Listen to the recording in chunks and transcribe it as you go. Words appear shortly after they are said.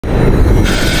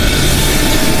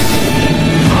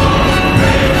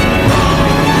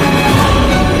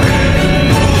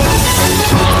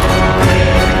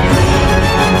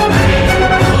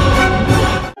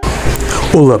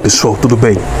Olá pessoal, tudo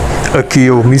bem? Aqui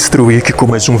é o Mr. Wiki com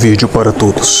mais um vídeo para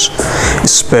todos.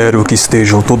 Espero que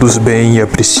estejam todos bem e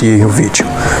apreciem o vídeo.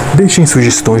 Deixem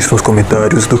sugestões nos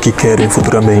comentários do que querem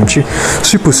futuramente.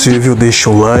 Se possível, deixe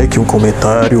um like, um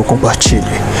comentário ou compartilhe.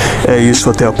 É isso,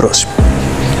 até a próxima.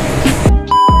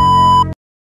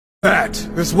 That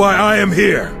is why I am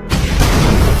here.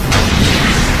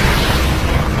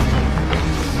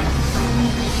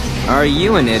 Are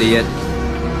you an idiot?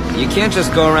 You can't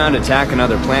just go around attacking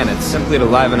other planets simply to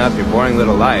liven up your boring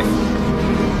little life.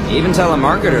 Even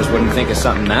telemarketers wouldn't think of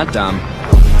something that dumb.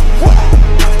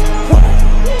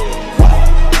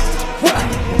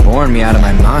 You're boring me out of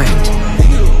my mind.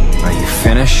 Are you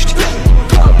finished?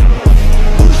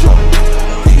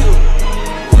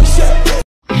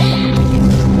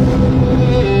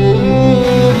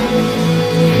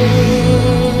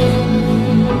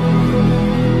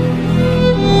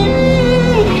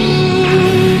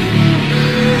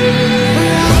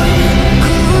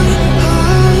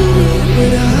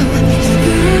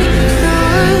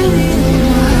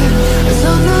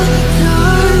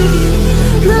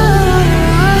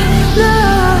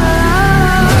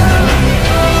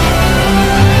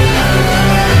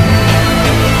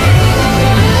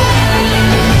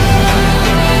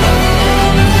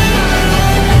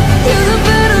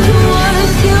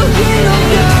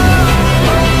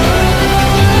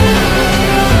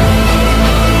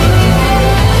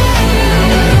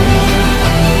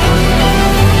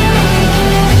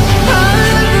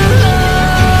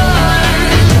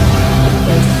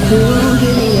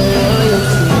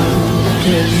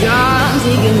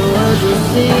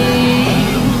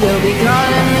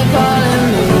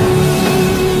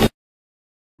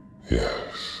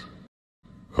 Yes,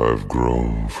 I've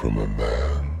grown from a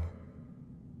man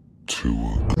to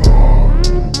a god.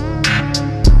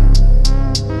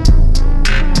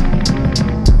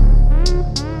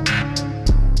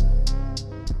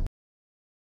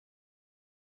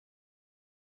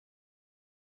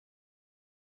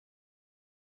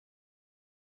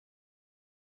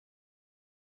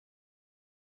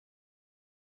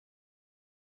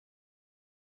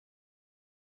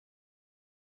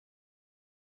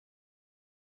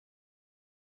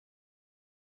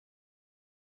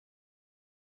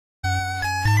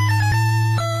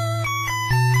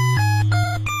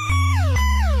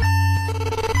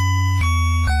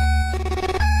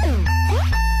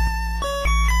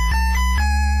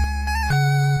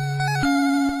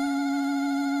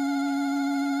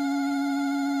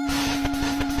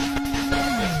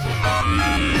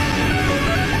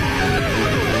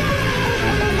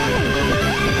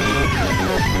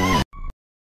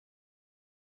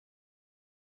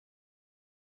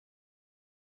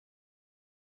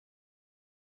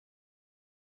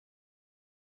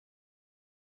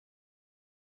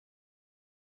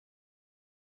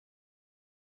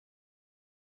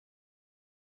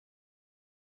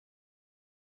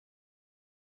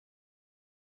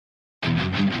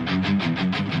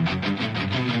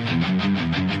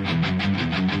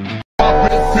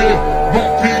 Não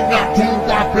tenha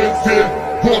como aprender.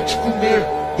 Vou te comer,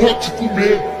 vou te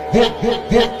comer,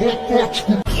 vou te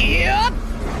comer.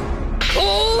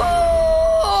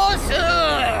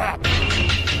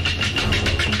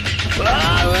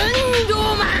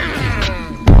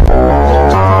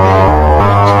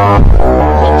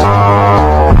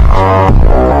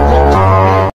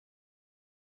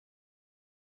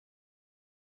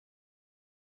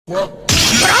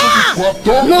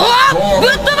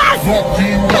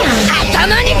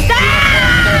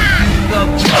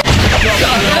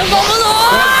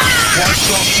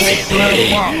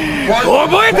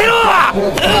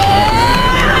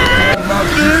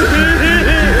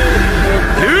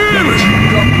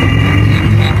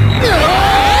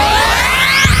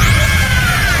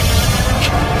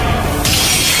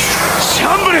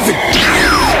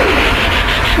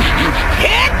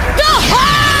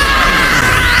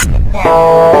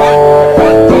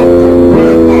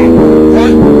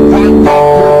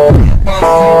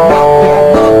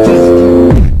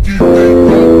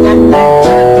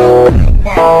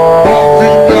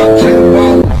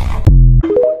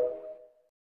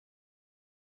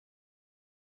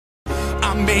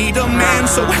 I made a man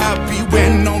so happy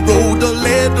when I wrote a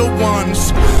letter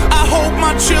once. I hope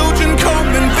my children come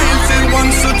and visit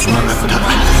once or twice a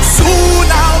month. Soon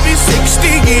I'll be 60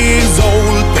 years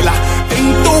old. Will I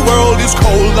think the world is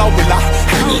cold? Or will I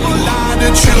have a lot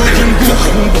of children who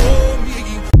can bore me?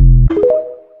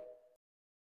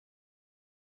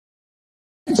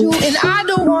 And I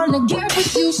don't wanna get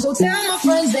with you, so tell my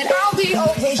friends that I'll be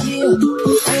over here.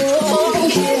 Oh,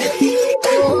 here.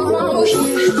 Oh,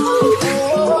 here.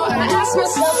 Oh, I ask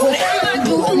myself, what am I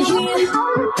doing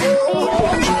here?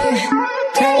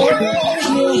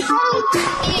 over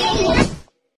here.